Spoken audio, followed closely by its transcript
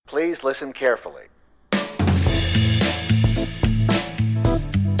Please listen carefully.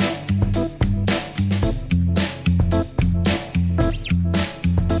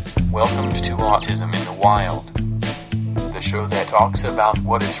 Welcome to Autism in the Wild, the show that talks about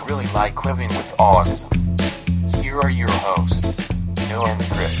what it's really like living with autism. Here are your hosts, Noah and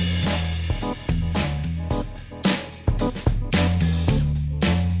Chris.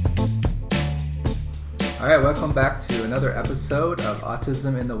 All right, welcome back to another episode of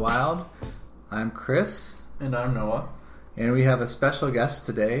Autism in the Wild. I'm Chris. And I'm Noah. And we have a special guest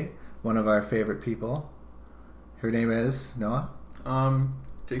today, one of our favorite people. Her name is Noah.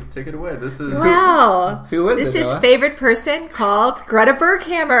 Take it away. This is... Wow. Who is this it, is Noah? favorite person called Greta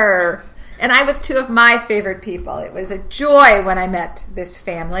Berghammer. And I'm with two of my favorite people. It was a joy when I met this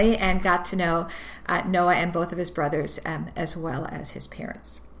family and got to know Noah and both of his brothers as well as his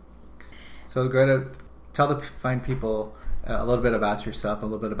parents. So Greta, tell the fine people a little bit about yourself, a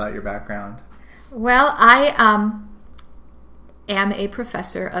little bit about your background. Well, I am a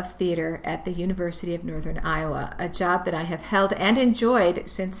professor of theater at the University of Northern Iowa, a job that I have held and enjoyed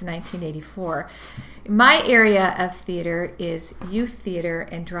since 1984. My area of theater is youth theater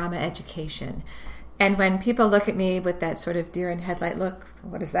and drama education. And when people look at me with that sort of deer in headlight look,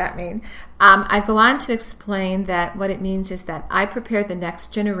 what does that mean? I go on to explain that what it means is that I prepare the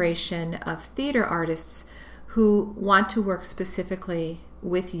next generation of theater artists who want to work specifically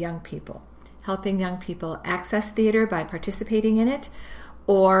with young people, helping young people access theater by participating in it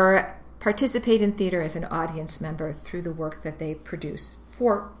or participate in theater as an audience member through the work that they produce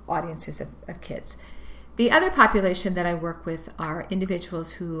for audiences of kids. The other population that I work with are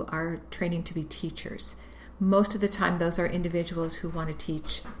individuals who are training to be teachers. Most of the time, those are individuals who want to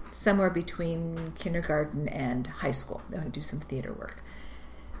teach somewhere between kindergarten and high school. They want to do some theater work.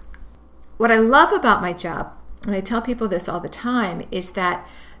 What I love about my job, and I tell people this all the time, is that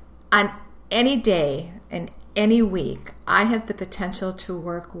on any day and any week, I have the potential to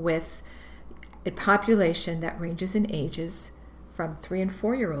work with a population that ranges in ages from 3 and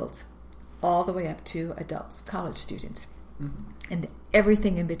 4 year olds all the way up to adults, college students, and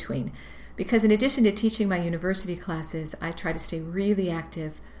everything in between. Because in addition to teaching my university classes, I try to stay really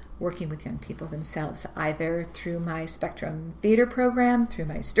active working with young people themselves, either through my Spectrum Theater program, through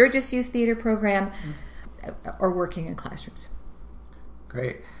my Sturgis Youth Theater program, or working in classrooms.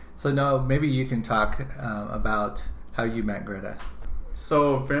 Great. So Noah, maybe you can talk about how you met Greta.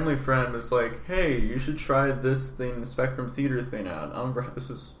 So a family friend was like, hey, you should try this thing, the Spectrum Theater thing out. I remember this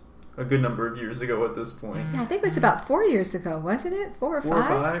was a good number of years ago at this point. Yeah, I think it was about 4 years ago, wasn't it? 4 or 5? 4 or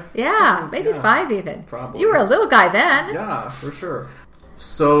 5? Yeah, maybe 5 even. Probably. You were a little guy then. Yeah, for sure.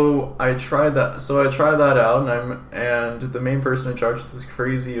 So I tried that. Out, and the main person in charge is this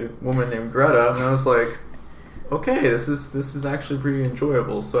crazy woman named Greta, and I was like, okay, this is actually pretty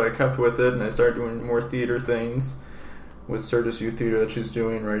enjoyable. So I kept with it, and I started doing more theater things with Sturgis Youth Theater that she's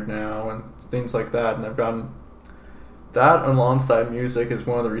doing right now, and things like that. And I've gotten that alongside music is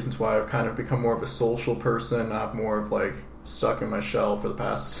one of the reasons why I've kind of become more of a social person, not more of like stuck in my shell for the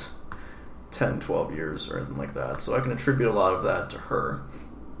past 10, 12 years or anything like that. So I can attribute a lot of that to her.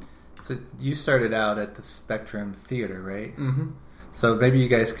 So you started out at the Spectrum Theater, right? Mm-hmm. So maybe you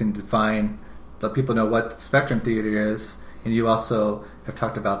guys can let people know what Spectrum Theater is, and you also have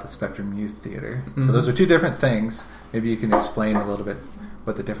talked about the Spectrum Youth Theater. Mm-hmm. So those are two different things. Maybe you can explain a little bit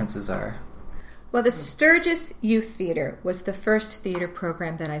what the differences are. Well, the Sturgis Youth Theater was the first theater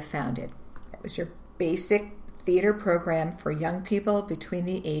program that I founded. It was your basic theater program for young people between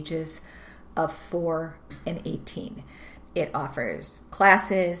the ages of 4 and 18. It offers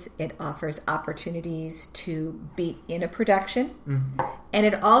classes, it offers opportunities to be in a production, and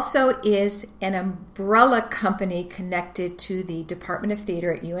it also is an umbrella company connected to the Department of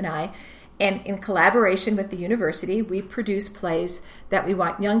Theater at UNI. And in collaboration with the university, we produce plays that we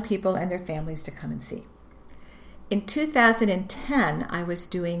want young people and their families to come and see. In 2010, I was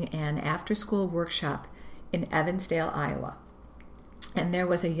doing an after-school workshop in Evansdale, Iowa. And there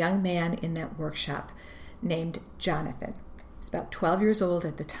was a young man in that workshop named Jonathan. He was about 12 years old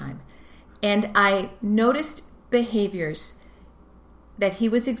at the time. And I noticed behaviors that he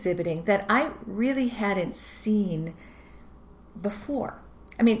was exhibiting that I really hadn't seen before.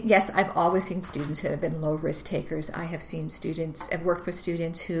 I mean, yes, I've always seen students who have been low risk takers. I have worked with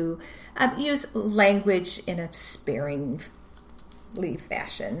students who use language in a sparingly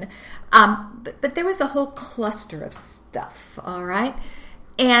fashion. But there was a whole cluster of stuff, all right?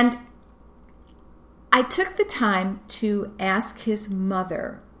 And I took the time to ask his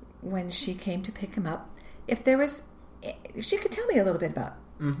mother when she came to pick him up if she could tell me a little bit about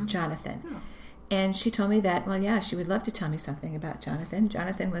Jonathan. Yeah. And she told me that, well, yeah, she would love to tell me something about Jonathan.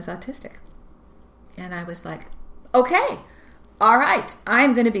 Jonathan was autistic. And I was like, okay, all right,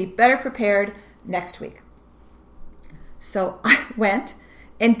 I'm going to be better prepared next week. So I went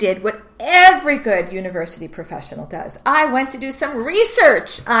and did what every good university professional does. I went to do some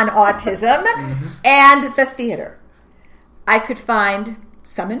research on autism and the theater. I could find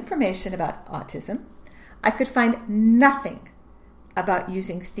some information about autism. I could find nothing about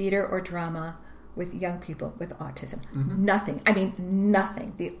using theater or drama with young people with autism. Nothing. I mean,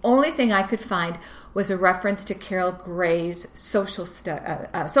 nothing. The only thing I could find was a reference to Carol Gray's social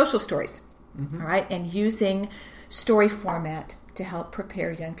stories. All right, and using story format to help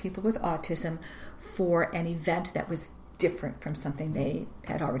prepare young people with autism for an event that was different from something they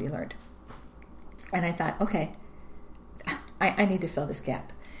had already learned. And I thought, okay, I need to fill this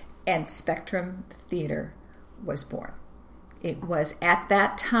gap. And Spectrum Theater was born. It was, at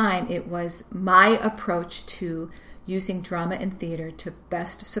that time, it was my approach to using drama and theater to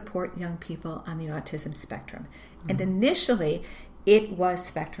best support young people on the autism spectrum. And initially, it was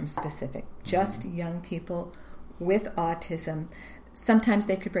spectrum specific, just young people with autism. Sometimes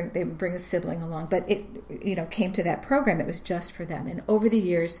they would bring a sibling along, but it came to that program. It was just for them. And over the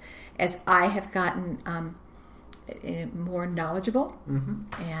years, as I have gotten more knowledgeable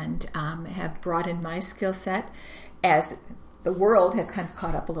and have broadened my skill set, as the world has kind of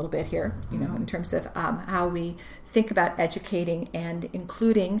caught up a little bit here, in terms of how we think about educating and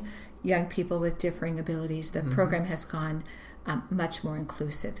including young people with differing abilities. The program has gone much more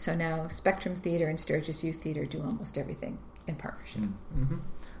inclusive. So now Spectrum Theater and Sturgis Youth Theater do almost everything in partnership.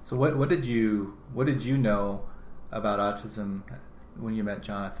 So what did you know about autism when you met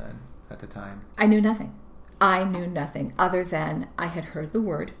Jonathan at the time? I knew nothing. I knew nothing other than I had heard the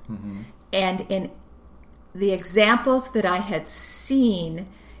word, and in the examples that I had seen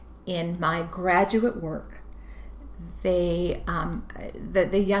in my graduate work, the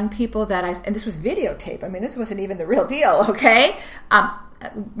young people that and this was videotape. I mean, this wasn't even the real deal. Okay,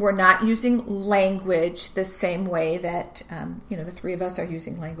 we're not using language the same way that the three of us are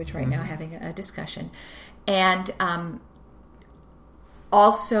using language right now, having a discussion, and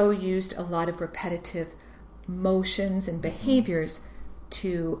also used a lot of repetitive motions and behaviors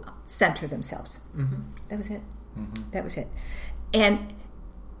to center themselves. That was it. That was it. And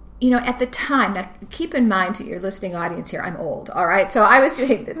at the time, now keep in mind, to your listening audience here, I'm old, all right? So I was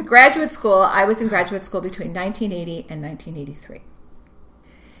doing graduate school. I was in graduate school between 1980 and 1983.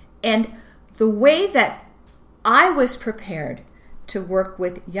 And the way that I was prepared to work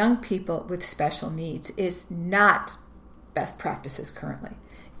with young people with special needs is not best practices currently.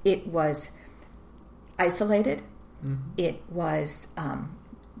 It was isolated. It was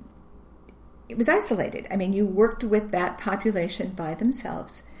isolated. I mean, you worked with that population by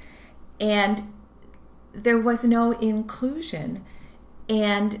themselves, and there was no inclusion.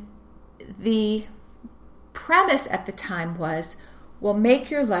 And the premise at the time was, well,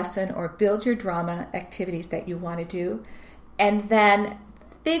 make your lesson or build your drama activities that you want to do, and then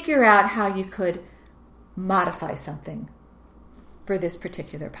figure out how you could modify something for this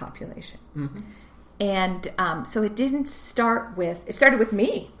particular population. And so it didn't start with, it started with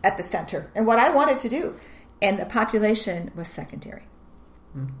me at the center and what I wanted to do. And the population was secondary.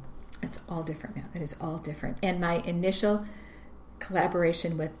 It's all different now. It is all different. And my initial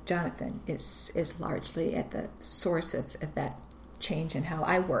collaboration with Jonathan is largely at the source of that change in how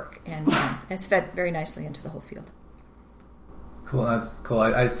I work, and has fed very nicely into the whole field. Cool. That's cool.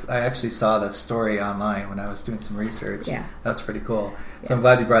 I actually saw the story online when I was doing some research. Yeah. That's pretty cool. So I'm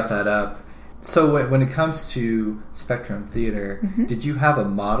glad you brought that up. So when it comes to Spectrum Theater, did you have a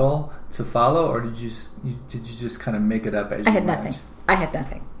model to follow, or did you just kind of make it up as you went? Nothing. I had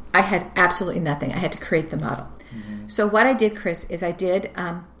nothing. I had absolutely nothing. I had to create the model. So what I did, Chris, is I did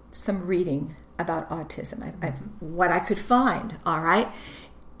some reading about autism. What I could find, all right?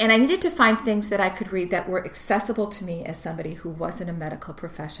 And I needed to find things that I could read that were accessible to me as somebody who wasn't a medical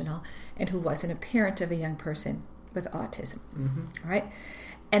professional and who wasn't a parent of a young person with autism, all right?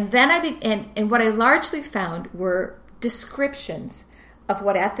 And then and what I largely found were descriptions of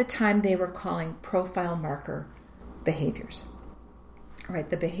what at the time they were calling profile marker behaviors. All right,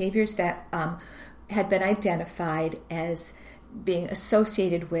 the behaviors that had been identified as being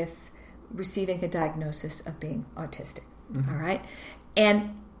associated with receiving a diagnosis of being autistic. All right,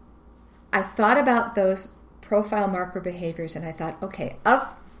 and I thought about those profile marker behaviors, and I thought, okay,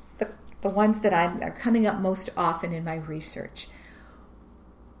 of the ones that are coming up most often in my research,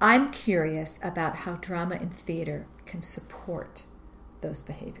 I'm curious about how drama and theater can support those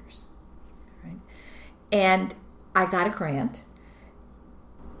behaviors. Right? And I got a grant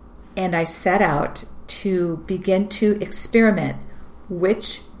and I set out to begin to experiment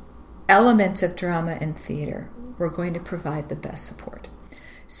which elements of drama and theater were going to provide the best support.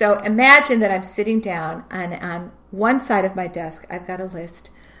 So imagine that I'm sitting down, and on one side of my desk, I've got a list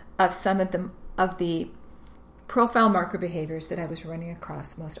of some of the profile marker behaviors that I was running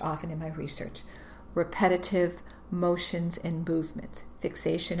across most often in my research. Repetitive motions and movements,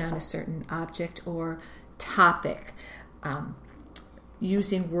 fixation on a certain object or topic,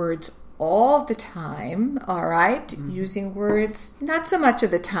 using words all the time, all right? Using words not so much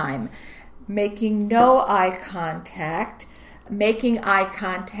of the time, making no eye contact, making eye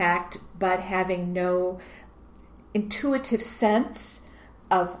contact but having no intuitive sense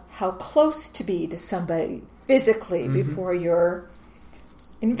of how close to be to somebody physically before you're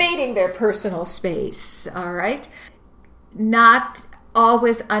invading their personal space, all right? Not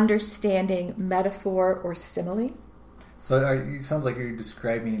always understanding metaphor or simile. So it sounds like you're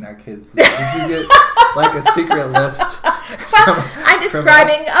describing our kids. Did you get like a secret list? I'm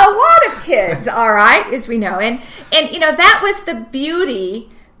describing a lot of kids, all right, as we know. And that was the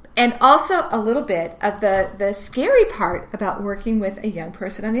beauty and also a little bit of the scary part about working with a young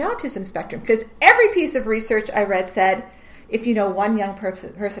person on the autism spectrum. Because every piece of research I read said, if you know one young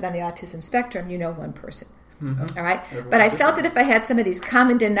person on the autism spectrum, you know one person. All right? But I felt that if I had some of these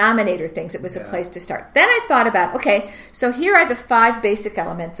common denominator things, it was a place to start. Then I thought about, okay, so here are the 5 basic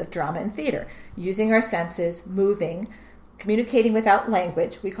elements of drama and theater. Using our senses, moving, communicating without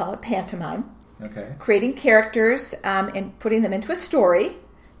language, we call it pantomime. Okay. Creating characters and putting them into a story,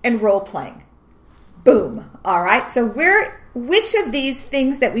 and role-playing. Boom. All right? So which of these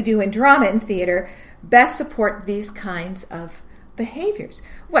things that we do in drama and theater best support these kinds of behaviors?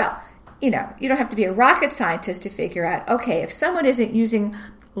 Well, you don't have to be a rocket scientist to figure out, okay, if someone isn't using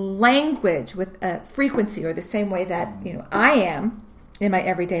language with a frequency or the same way that, I am in my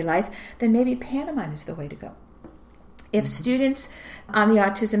everyday life, then maybe pantomime is the way to go. If students on the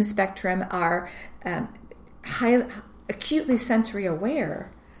autism spectrum are acutely sensory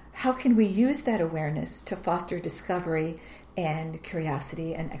aware, how can we use that awareness to foster discovery and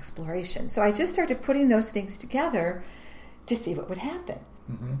curiosity and exploration? So I just started putting those things together to see what would happen.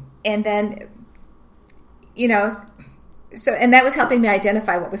 And then, and that was helping me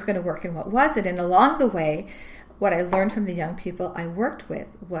identify what was going to work and what wasn't. And along the way, what I learned from the young people I worked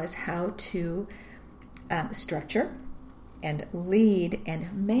with was how to structure and lead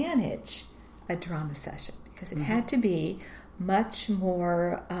and manage a drama session, because it had to be much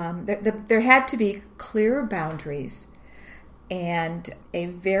more, there had to be clear boundaries and a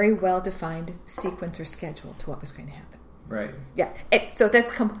very well-defined sequence or schedule to what was going to happen. Right. Yeah. So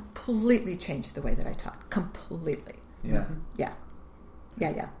that's completely changed the way that I talk. Completely. Yeah. Yeah.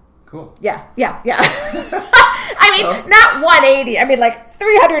 Cool. Yeah. I mean, not 180. I mean, like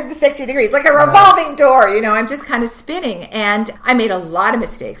 360 degrees, like a revolving door. I'm just kind of spinning. And I made a lot of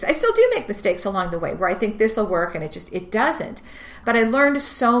mistakes. I still do make mistakes along the way where I think this will work and it doesn't. But I learned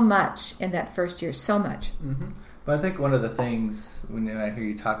so much in that first year, so much. But I think one of the things when I hear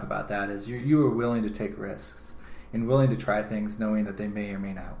you talk about that is you were willing to take risks and willing to try things knowing that they may or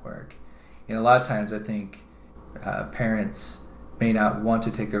may not work. And a lot of times I think parents may not want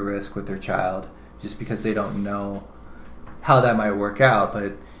to take a risk with their child just because they don't know how that might work out.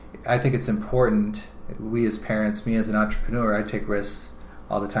 But I think it's important, we as parents, me as an entrepreneur, I take risks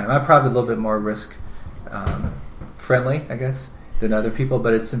all the time. I'm probably a little bit more risk friendly, I guess, than other people,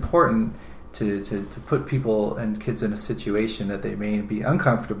 but it's important to put people and kids in a situation that they may be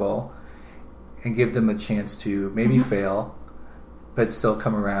uncomfortable and give them a chance to maybe fail, but still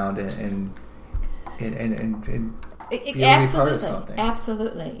come around and be able to be part of something.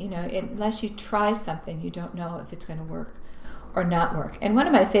 Absolutely. Unless you try something, you don't know if it's going to work or not work. And one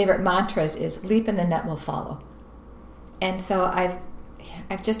of my favorite mantras is leap and the net will follow. And so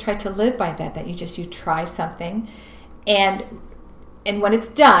I've just tried to live by that you try something, and when it's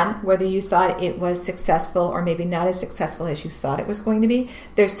done, whether you thought it was successful or maybe not as successful as you thought it was going to be,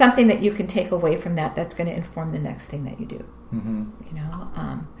 there's something that you can take away from that that's going to inform the next thing that you do.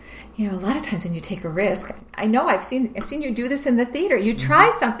 A lot of times when you take a risk, I know I've seen you do this in the theater. You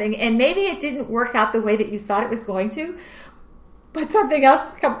try something and maybe it didn't work out the way that you thought it was going to, but something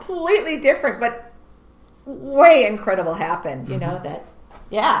else completely different, but way incredible happened. That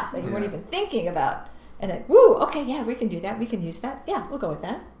you weren't even thinking about. And then, okay, yeah, we can do that. We can use that. Yeah, we'll go with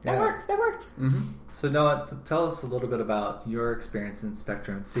that. That works. So Noah, tell us a little bit about your experience in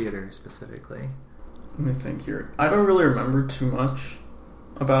Spectrum Theater specifically. Let me think here. I don't really remember too much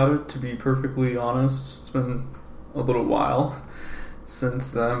about it, to be perfectly honest. It's been a little while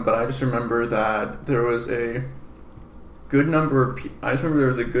since then, but I just remember that there was a good number of I just remember there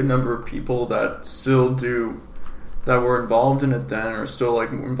was a good number of people that still do, that were involved in it then, or still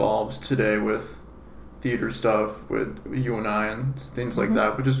like involved today with theater stuff with you and I and things like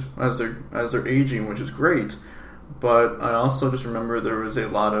that, which is as they're aging, which is great. But I also just remember there was a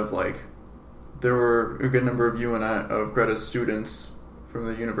lot of there were a good number of of Greta's students from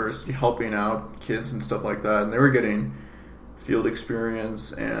the university helping out kids and stuff like that, and they were getting field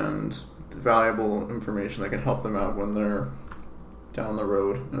experience and valuable information that can help them out when they're down the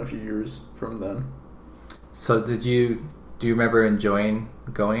road in a few years from then. So do you remember enjoying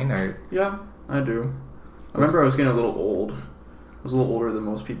going? Or yeah, I do. I remember I was getting a little old. I was a little older than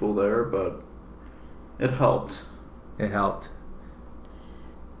most people there, but it helped. It helped.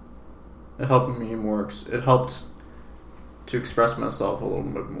 It helped me more. It helped to express myself a little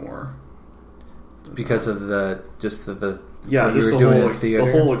bit more because of the just what the you were doing whole, in theater.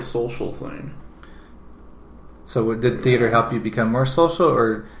 The whole social thing. So did theater help you become more social,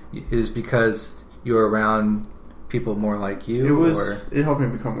 or is because you were around people more like you? It helped me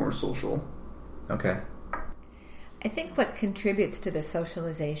become more social. Okay. I think what contributes to the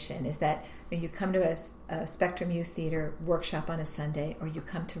socialization is that when you come to a Spectrum Youth Theater workshop on a Sunday, or you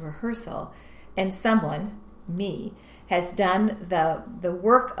come to rehearsal, and someone, me, has done the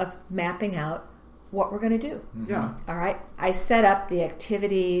work of mapping out what we're going to do. Mm-hmm. Yeah. All right. I set up the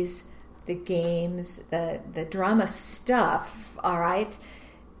activities, the games, the drama stuff, all right,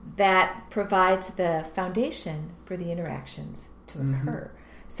 that provides the foundation for the interactions to occur.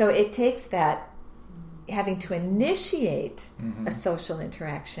 So it takes that having to initiate a social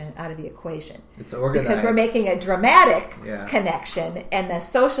interaction out of the equation. It's organized. Because we're making a dramatic connection, and the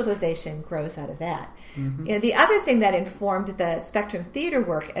socialization grows out of that. You know, the other thing that informed the Spectrum Theater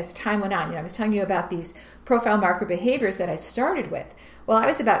work as time went on, I was telling you about these profile marker behaviors that I started with. Well, I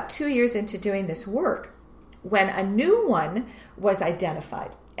was about 2 years into doing this work when a new one was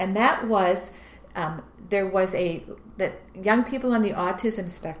identified, and that was that young people on the autism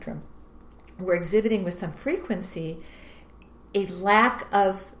spectrum were exhibiting with some frequency a lack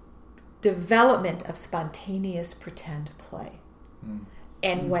of development of spontaneous pretend play.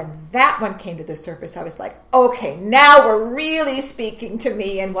 And when that one came to the surface, I was like, okay, now we're really speaking to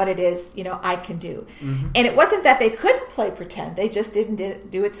me and what it is, I can do. And it wasn't that they couldn't play pretend. They just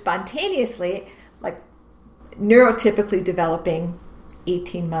didn't do it spontaneously, like neurotypically developing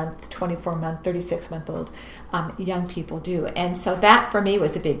 18-month, 24-month, 36-month-old young people do. And so that, for me,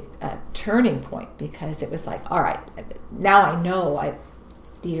 was a big turning point, because it was like, all right, now I know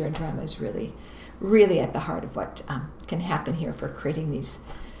theater and drama is really, really at the heart of what can happen here for creating these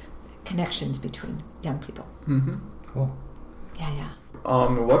connections between young people. Cool. Yeah.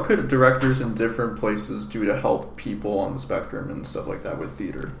 What could directors in different places do to help people on the spectrum and stuff like that with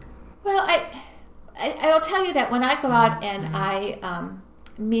theater? Well, I will tell you that when I go out and I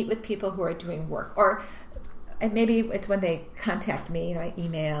meet with people who are doing work, or maybe it's when they contact me, I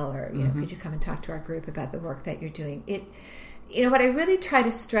email, or could you come and talk to our group about the work that you're doing? What I really try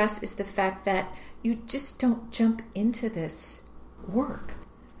to stress is the fact that you just don't jump into this work.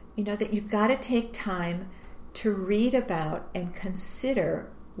 That you've got to take time to read about and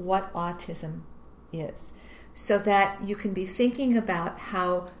consider what autism is, so that you can be thinking about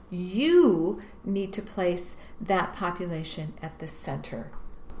how you need to place that population at the center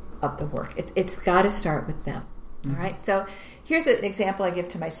of the work. It's got to start with them. All right. So here's an example I give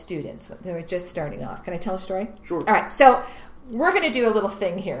to my students. They were just starting off. Can I tell a story? Sure. All right. So we're going to do a little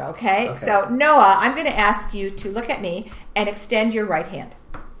thing here, okay? So Noah, I'm going to ask you to look at me and extend your right hand.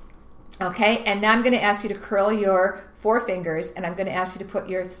 Okay? And now I'm going to ask you to curl your 4 fingers, and I'm going to ask you to put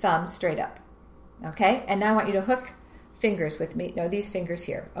your thumb straight up. Okay? And now I want you to hook fingers with me. No, these fingers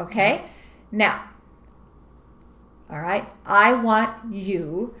here. Okay? Now, all right, I want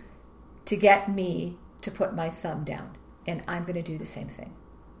you to get me to put my thumb down, and I'm going to do the same thing.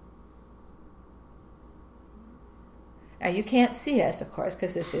 Now, you can't see us, of course,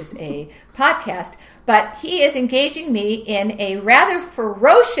 because this is a podcast, but he is engaging me in a rather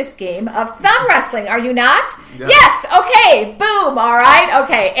ferocious game of thumb wrestling. Are you not? Yeah. Yes. Okay. Boom. All right.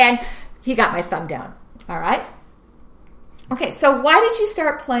 Okay. And he got my thumb down. All right. Okay. So why did you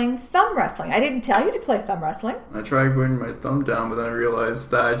start playing thumb wrestling? I didn't tell you to play thumb wrestling. I tried putting my thumb down, but then I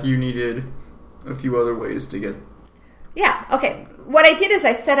realized that you needed a few other ways to get... Yeah. Okay. What I did is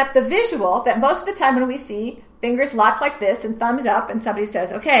I set up the visual that most of the time when we see fingers locked like this and thumbs up, and somebody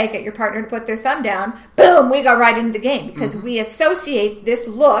says, okay, get your partner to put their thumb down, boom, we go right into the game, because we associate this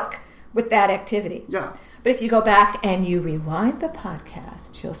look with that activity. Yeah. But if you go back and you rewind the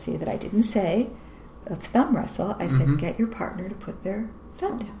podcast, you'll see that I didn't say, let's thumb wrestle. I said, get your partner to put their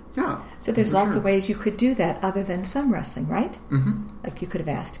thumb down. Yeah. So there's for lots sure. of ways you could do that other than thumb wrestling, right? Mm-hmm. Like you could have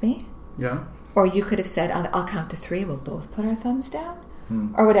asked me, Yeah. or you could have said, I'll count to 3, we'll both put our thumbs down,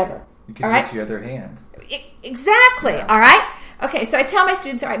 or whatever. You can All use right? your other hand. Exactly. All right. Okay. So I tell my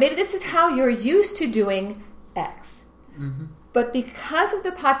students, all right, maybe this is how you're used to doing X, but because of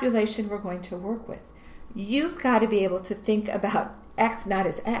the population we're going to work with, you've got to be able to think about X not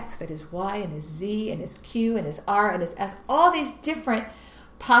as X, but as Y and as Z and as Q and as R and as S, all these different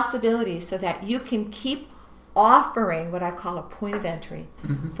possibilities, so that you can keep offering what I call a point of entry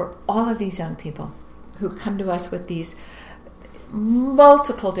for all of these young people who come to us with these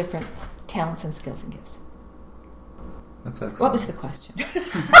multiple different talents and skills and gifts. That's excellent. What was the question?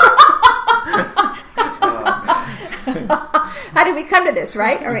 How did we come to this,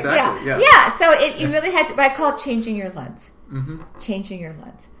 right? All right. Exactly, Yeah. So you really had to, what I call changing your lens. Changing your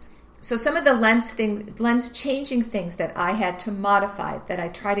lens. So some of the lens changing things that I had to modify, that I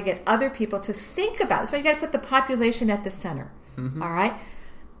try to get other people to think about. That's why you got to put the population at the center. All right.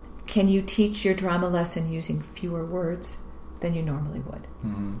 Can you teach your drama lesson using fewer words than you normally would?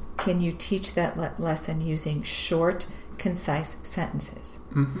 Can you teach that lesson using short, concise sentences?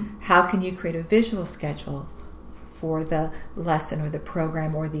 How can you create a visual schedule for the lesson or the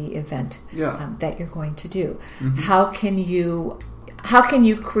program or the event that you're going to do? How can you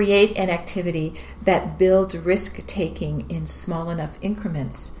create an activity that builds risk taking in small enough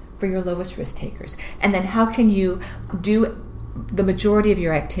increments for your lowest risk takers? And then how can you do the majority of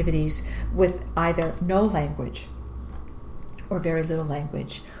your activities with either no language or very little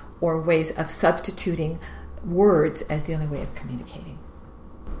language, or ways of substituting words as the only way of communicating?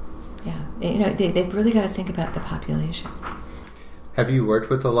 Yeah, they've really got to think about the population. Have you worked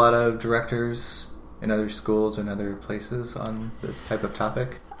with a lot of directors in other schools and other places on this type of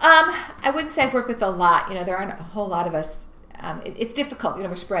topic? I wouldn't say I've worked with a lot. There aren't a whole lot of us. It's difficult.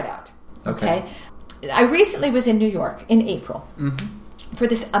 We're spread out. Okay. I recently was in New York in April for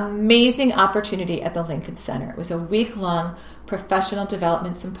this amazing opportunity at the Lincoln Center. It was a week-long professional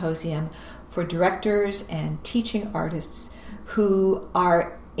development symposium for directors and teaching artists who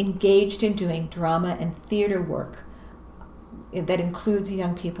are engaged in doing drama and theater work that includes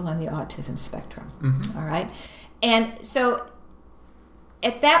young people on the autism spectrum. All right. And so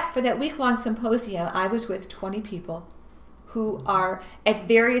for that week-long symposium, I was with 20 people who are at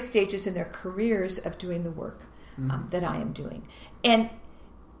various stages in their careers of doing the work that I am doing.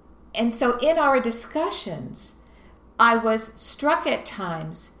 And so in our discussions, I was struck at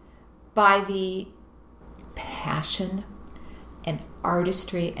times by the passion and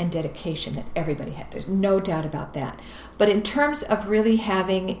artistry and dedication that everybody had. There's no doubt about that. But in terms of really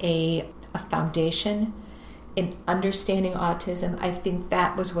having a foundation in understanding autism, I think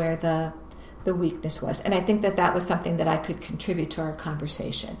that was where the weakness was. And I think that was something that I could contribute to our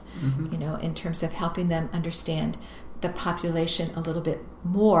conversation, in terms of helping them understand the population a little bit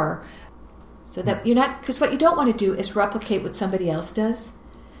more, so that because what you don't want to do is replicate what somebody else does,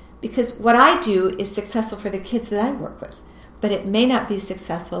 because what I do is successful for the kids that I work with, but it may not be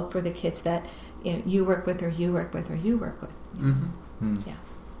successful for the kids that you work with, or you work with, or you work with. Yeah,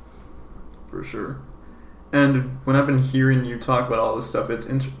 for sure. And when I've been hearing you talk about all this stuff, it's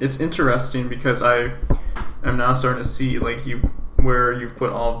interesting, because I am now starting to see where you've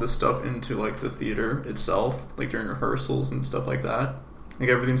put all of this stuff into the theater itself, during rehearsals and stuff like that.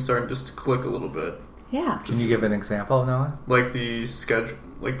 Everything's starting just to click a little bit. Yeah. Can you give an example, Noah? The schedule,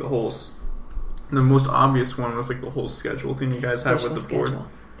 the most obvious one was the whole schedule thing you guys have with the board,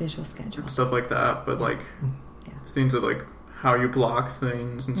 visual schedule, stuff like that. But things of how you block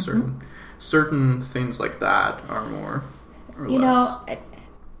things and certain things like that are more or less.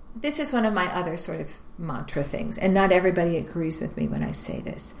 This is one of my other sort of mantra things, and not everybody agrees with me when I say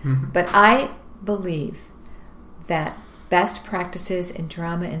this, but I believe that best practices in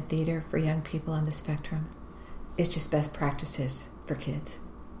drama and theater for young people on the spectrum is just best practices for kids.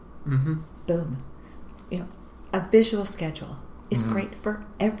 Boom. A visual schedule is great for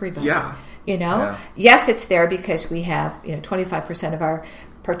everybody. Yes, it's there because we have 25% of our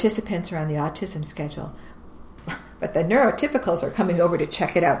participants are on the autism schedule, but the neurotypicals are coming over to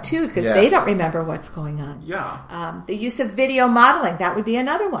check it out too, because they don't remember what's going on. The use of video modeling, that would be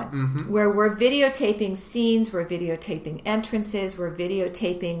another one, where we're videotaping scenes, we're videotaping entrances, we're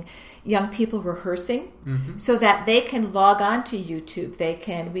videotaping young people rehearsing, so that they can log on to YouTube.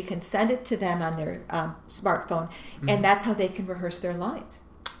 We can send it to them on their smartphone, and that's how they can rehearse their lines.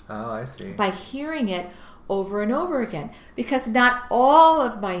 Oh, I see. By hearing it over and over again, because not all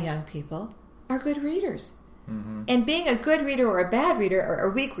of my young people are good readers. And being a good reader or a bad reader, or a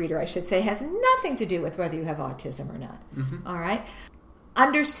weak reader, I should say, has nothing to do with whether you have autism or not. All right?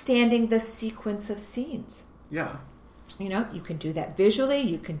 understanding the sequence of scenes. Yeah. You know, you can do that visually,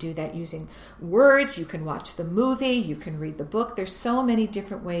 you can do that using words, you can watch the movie, you can read the book. There's so many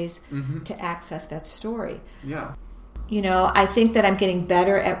different ways to access that story. Yeah. You know, I think that I'm getting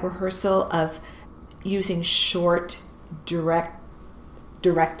better at rehearsal of using short,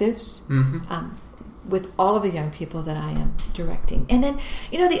 directives with all of the young people that I am directing. And then,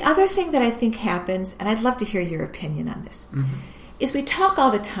 you know, the other thing that I think happens, and I'd love to hear your opinion on this, is we talk all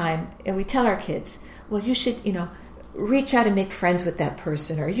the time and we tell our kids, well, you should, you know, reach out and make friends with that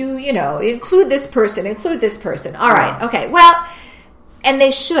person, or you know, include this person. All right, okay, well, and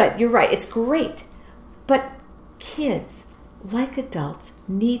they should. You're right. It's great. But kids, like adults,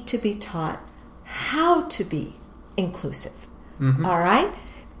 need to be taught how to be inclusive. All right?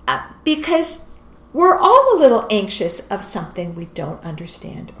 Because we're all a little anxious of something we don't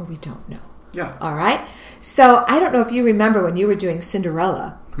understand or we don't know. Yeah. All right? So I don't know if you remember when you were doing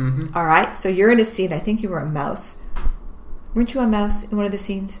Cinderella. All right? So you're in a scene. I think you were a mouse. Weren't you a mouse in one of the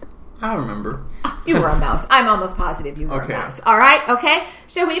scenes? I don't remember. You were a mouse. I'm almost positive you were a mouse. All right? Okay?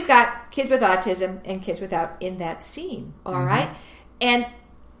 So we've got kids with autism and kids without in that scene. All right? And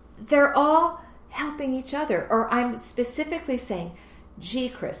they're all helping each other. Or I'm specifically saying, gee,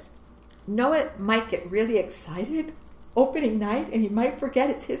 Chris, Noah might get really excited opening night and he might forget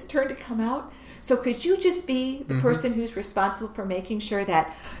it's his turn to come out. So could you just be the person who's responsible for making sure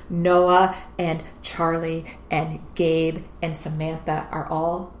that Noah and Charlie and Gabe and Samantha are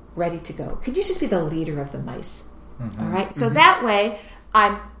all ready to go? Could you just be the leader of the mice? All right? So that way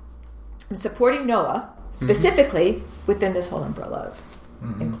I'm supporting Noah specifically within this whole umbrella of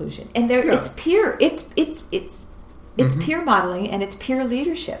inclusion. And there it's peer it's peer modeling and it's peer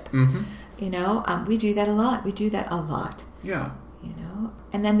leadership. You know, we do that a lot. Yeah. You know,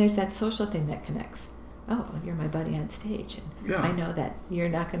 and then there's that social thing that connects. Oh, well, you're my buddy on stage, and I know that you're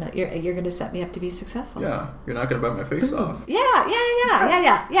you're gonna set me up to be successful. Yeah, you're not gonna bite my face off. Yeah.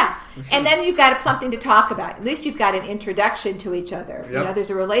 Sure. And then you've got something to talk about. At least you've got an introduction to each other. You know, there's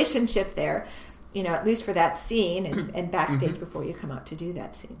a relationship there. You know, at least for that scene and backstage before you come out to do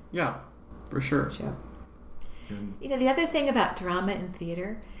that scene. Yeah, for sure. So, you know, the other thing about drama and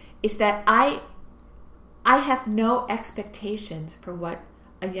theater is that I have no expectations for what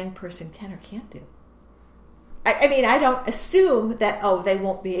a young person can or can't do. I mean, I don't assume that, they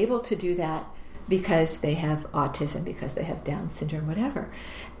won't be able to do that because they have autism, because they have Down syndrome, whatever.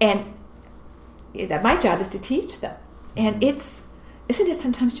 And that my job is to teach them. And isn't it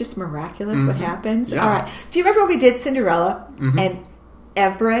sometimes just miraculous what happens? Yeah. All right. Do you remember when we did Cinderella and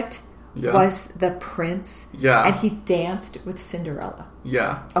Everett was the prince? Yeah. And he danced with Cinderella.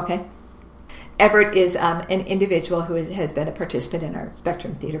 Yeah. Okay. Everett is an individual who has been a participant in our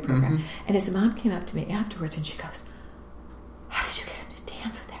Spectrum Theater program. Mm-hmm. And his mom came up to me afterwards and she goes, "How did you get him to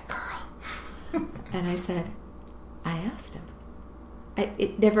dance with that girl?" And I said, "I asked him.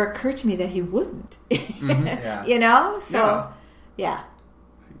 It never occurred to me that he wouldn't." Yeah. You know? So, yeah.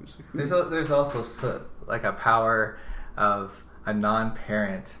 There's also like a power of a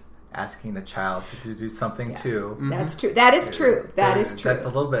non-parent asking a child to do something too. That's true. That is true. That is true. That's a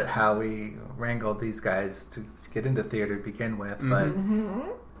little bit how we wrangled these guys to get into theater to begin with.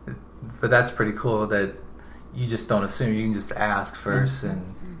 But that's pretty cool that you just don't assume. You can just ask first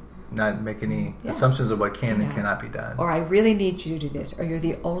and not make any assumptions of what can and cannot be done. Or I really need you to do this, or you're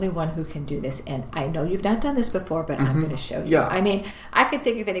the only one who can do this. And I know you've not done this before, but I'm going to show you. Yeah. I mean, I could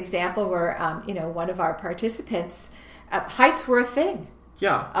think of an example where, one of our participants, heights were a thing.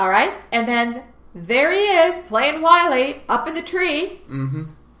 Yeah. All right? And then there he is, playing Wiley, up in the tree.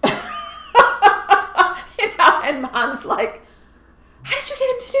 And Mom's like, "How did you get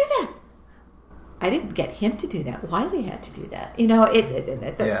him to do that?" I didn't get him to do that. Wiley had to do that.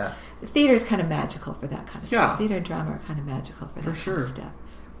 The theater is kind of magical for that kind of stuff. Theater and drama are kind of magical for that kind of stuff.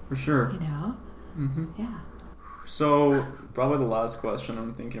 For sure. Yeah. So, probably the last question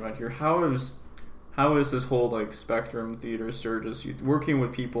I'm thinking about here, how is this whole Spectrum Theater Sturgis, working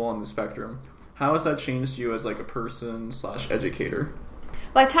with people on the spectrum, how has that changed you as a person / educator?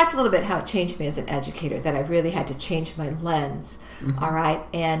 Well, I talked a little bit how it changed me as an educator, that I really had to change my lens, all right?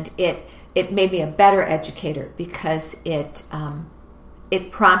 And it made me a better educator because it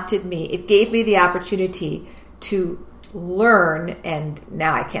prompted me, it gave me the opportunity to learn, and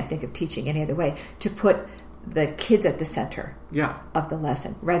now I can't think of teaching any other way, to put the kids at the center of the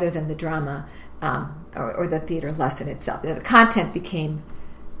lesson rather than the drama or the theater lesson itself. The content became,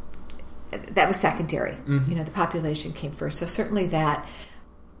 that was secondary. The population came first. So certainly that.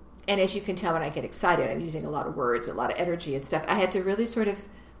 And as you can tell, when I get excited, I'm using a lot of words, a lot of energy and stuff. I had to really sort of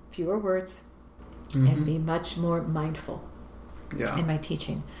fewer words and be much more mindful Yeah. in my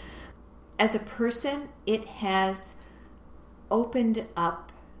teaching. As a person, it has opened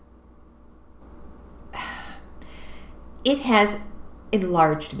up, it has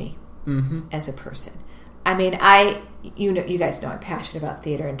enlarged me as a person. I mean, you guys know I'm passionate about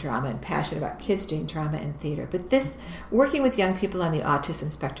theater and drama and passionate about kids doing drama and theater. But this, working with young people on the autism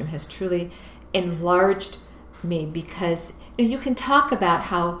spectrum has truly enlarged me, because you can talk about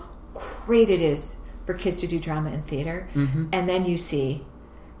how great it is for kids to do drama and theater, and then you see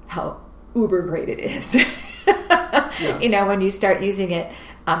how uber great it is. When you start using it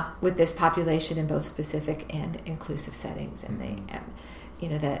with this population in both specific and inclusive settings, and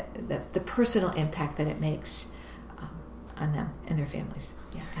the personal impact that it makes on them and their families.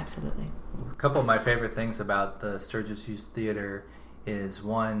 Yeah, absolutely. A couple of my favorite things about the Sturgis Youth Theater is,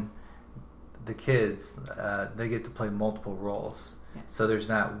 one, the kids, they get to play multiple roles. Yeah. So there's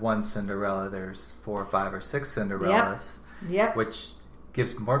not one Cinderella, there's 4 or 5 or 6 Cinderellas, which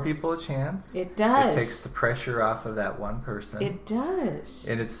gives more people a chance. It does. It takes the pressure off of that one person. It does.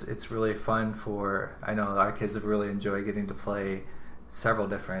 And it's really fun I know our kids have really enjoyed getting to play several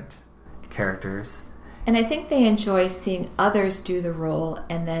different characters. And I think they enjoy seeing others do the role,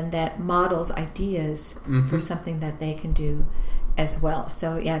 and then that models ideas for something that they can do as well.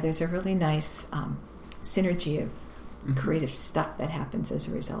 So, yeah, there's a really nice synergy of creative stuff that happens as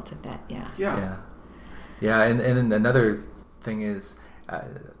a result of that. Yeah, and then another thing is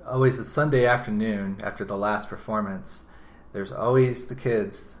always the Sunday afternoon after the last performance, there's always the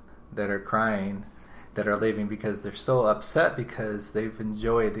kids that are crying, that are leaving because they're so upset because they've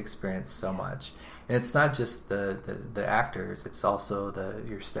enjoyed the experience so much. And it's not just the actors, it's also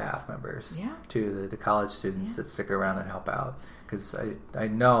your staff members too, the college students that stick around and help out. Because I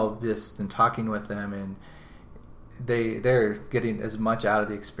know just in talking with them, and they're getting as much out of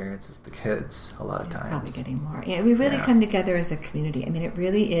the experience as the kids a lot of times. Probably getting more. Yeah, we really come together as a community. I mean, it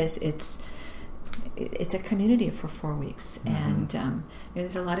really is. It's a community for 4 weeks, and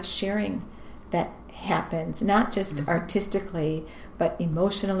there's a lot of sharing that happens, not just artistically, but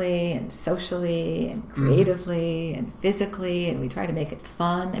emotionally and socially and creatively and physically, and we try to make it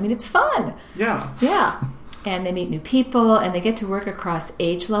fun. I mean, it's fun. Yeah. And they meet new people, and they get to work across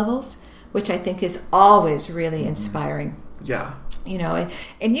age levels, which I think is always really inspiring. Yeah.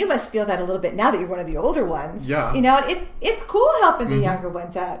 And you must feel that a little bit now that you're one of the older ones. Yeah. It's cool helping the younger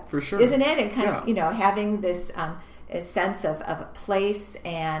ones out. For sure. Isn't it? And kind of, having this a sense of a place,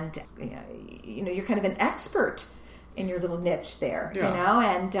 and, you're kind of an expert in your little niche there,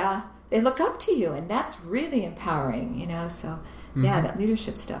 and they look up to you, and that's really empowering, so... Yeah, that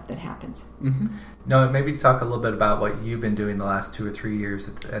leadership stuff that happens. No, maybe talk a little bit about what you've been doing the last 2 or 3 years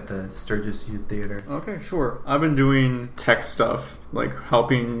at the Sturgis Youth Theater. Okay, sure. I've been doing tech stuff, like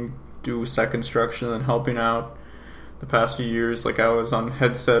helping do set construction and helping out the past few years. Like I was on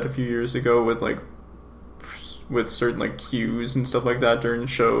headset a few years ago with certain cues and stuff like that during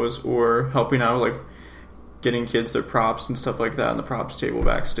shows, or helping out getting kids their props and stuff like that on the props table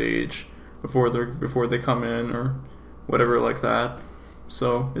backstage before they come in, or whatever like that.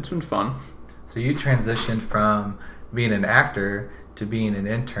 So it's been fun. So you transitioned from being an actor to being an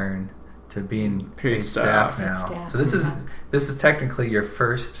intern to being paid staff now. So this is technically your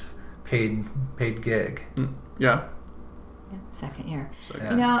first paid gig. Yeah. Second year.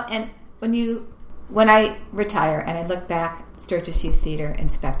 And when I retire and I look back, Sturgis Youth Theater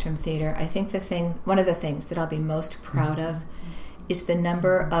and Spectrum Theater, I think one of the things that I'll be most proud of is the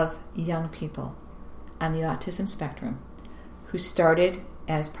number of young people on the autism spectrum who started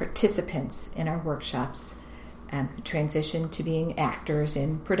as participants in our workshops, who transitioned to being actors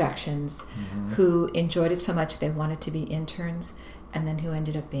in productions, who enjoyed it so much they wanted to be interns, and then who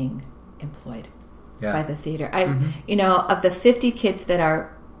ended up being employed by the theater. Of the 50 kids that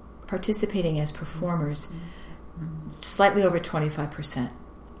are participating as performers, slightly over 25%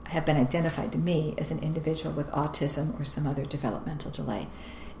 have been identified to me as an individual with autism or some other developmental delay.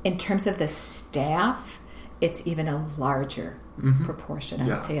 In terms of the staff, it's even a larger proportion. I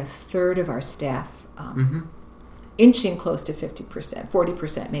would say a third of our staff, inching close to 50%,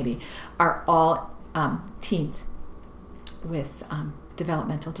 40% maybe, are all teens with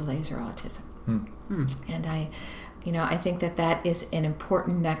developmental delays or autism. And I think that is an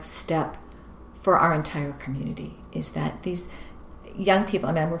important next step for our entire community, is that these young people,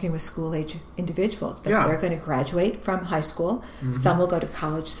 I'm working with school-age individuals, but they're going to graduate from high school. Some will go to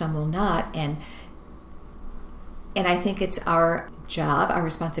college, some will not. And I think it's our job, our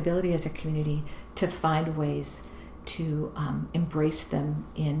responsibility as a community, to find ways to embrace them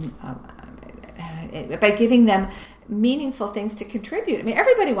by giving them meaningful things to contribute. I mean,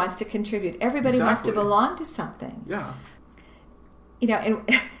 everybody wants to contribute. Everybody wants to belong to something. Yeah. and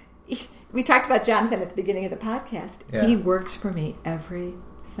we talked about Jonathan at the beginning of the podcast. Yeah. He works for me every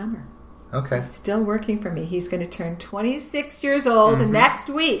summer. Okay. He's still working for me. He's going to turn 26 years old next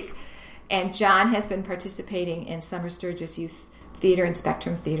week. And John has been participating in Summer Sturgis Youth Theater and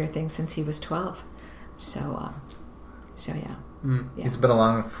Spectrum Theater things since he was 12. So yeah. Yeah. He's been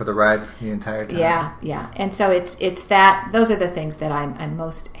along for the ride the entire time. Yeah. And so it's that. Those are the things that I'm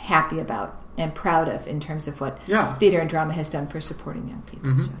most happy about and proud of in terms of what theater and drama has done for supporting young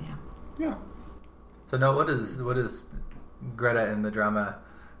people. So Yeah. So now, what is Greta and the drama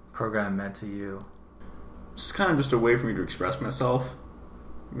program meant to you? It's kind of just a way for me to express myself.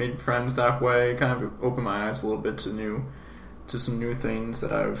 Made friends that way. Kind of opened my eyes a little bit to some new things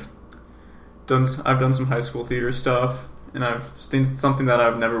that I've done. I've done some high school theater stuff, and I've seen something that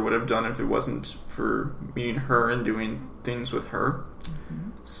I never would have done if it wasn't for meeting her and doing things with her.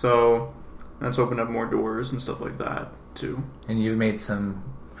 So that's opened up more doors and stuff like that too. And you've made some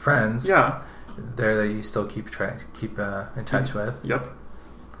friends. Yeah. There that you still keep in touch with. Yep.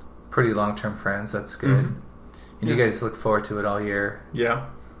 Pretty long-term friends. That's good. And you guys look forward to it all year. Yeah.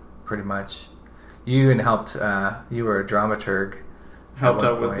 Pretty much. You even helped. You were a dramaturg. Helped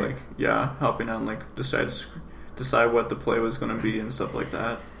out with helping out decide what the play was going to be and stuff like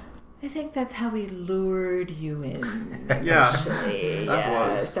that. I think that's how we lured you in. Yeah, actually. that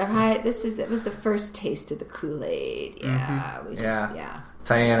was. All right. It was the first taste of the Kool-Aid. Yeah. We just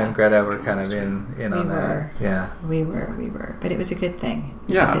Diane and Greta were kind of in on that. Yeah. We were. But it was a good thing.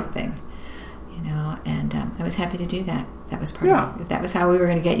 It was a good thing. And I was happy to do that. That was part of it. If that was how we were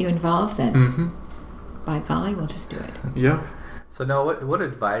going to get you involved, then by golly, we'll just do it. Yeah. So now, what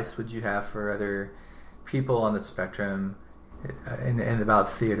advice would you have for other people on the spectrum and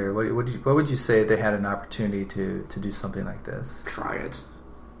about theater? What would you say if they had an opportunity to do something like this? Try it.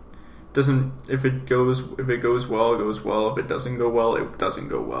 If it goes well, it goes well. If it doesn't go well, it doesn't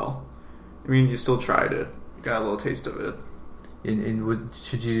go well. I mean, you still tried it. You got a little taste of it. And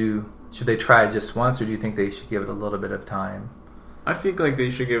should they try it just once, or do you think they should give it a little bit of time? I think they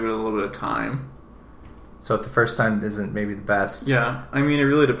should give it a little bit of time. So if the first time isn't maybe the best. Yeah, I mean, it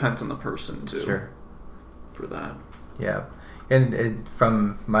really depends on the person too. Sure. For that. Yeah, and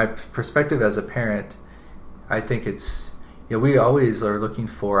from my perspective as a parent, I think it's we always are looking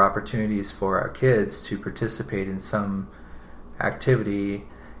for opportunities for our kids to participate in some activity.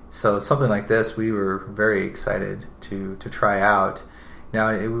 So something like this, we were very excited to try out.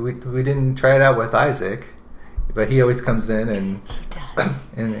 Now we didn't try it out with Isaac, but he always comes in and he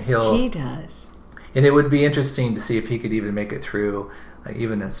does. And he does. And it would be interesting to see if he could even make it through,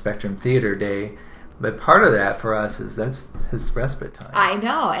 even a Spectrum Theater day. But part of that for us is that's his respite time. I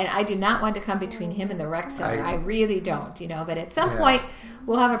know, and I do not want to come between him and the rec center. I really don't, But at some point,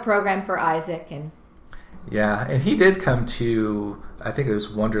 we'll have a program for Isaac. And he did come to, I think it was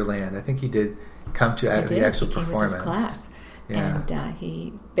Wonderland. I think he did come to the actual performance. With his class. Yeah. And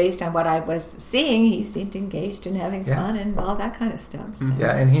he, based on what I was seeing, he seemed engaged in having fun and all that kind of stuff. So.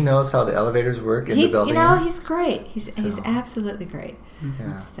 Yeah, and he knows how the elevators work in the building. He's great. He's absolutely great.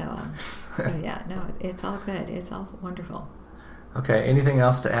 Yeah. So it's all good. It's all wonderful. Okay, anything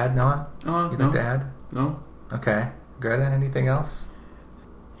else to add, Noah? You'd like to add? No. Okay. Greta, anything else?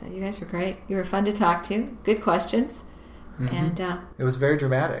 So you guys were great. You were fun to talk to. Good questions. And it was very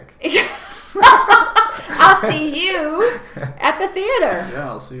dramatic. I'll see you at the theater. Yeah,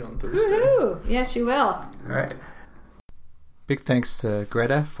 I'll see you on Thursday. Woohoo! Yes, you will. All right. Big thanks to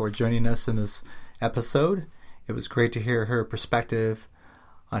Greta for joining us in this episode. It was great to hear her perspective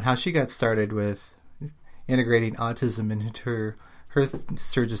on how she got started with integrating autism into her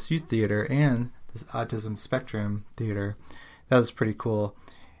Sturgis Youth Theater and this Autism Spectrum Theater. That was pretty cool.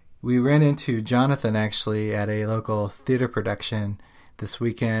 We ran into Jonathan actually at a local theater production this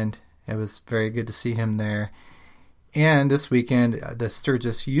weekend. It was very good to see him there. And this weekend, the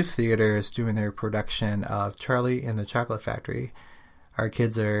Sturgis Youth Theater is doing their production of Charlie and the Chocolate Factory. Our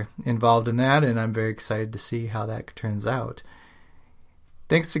kids are involved in that, and I'm very excited to see how that turns out.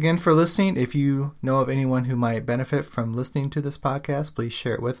 Thanks again for listening. If you know of anyone who might benefit from listening to this podcast, please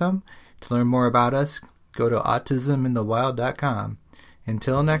share it with them. To learn more about us, go to autisminthewild.com.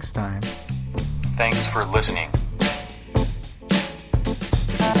 Until next time. Thanks for listening.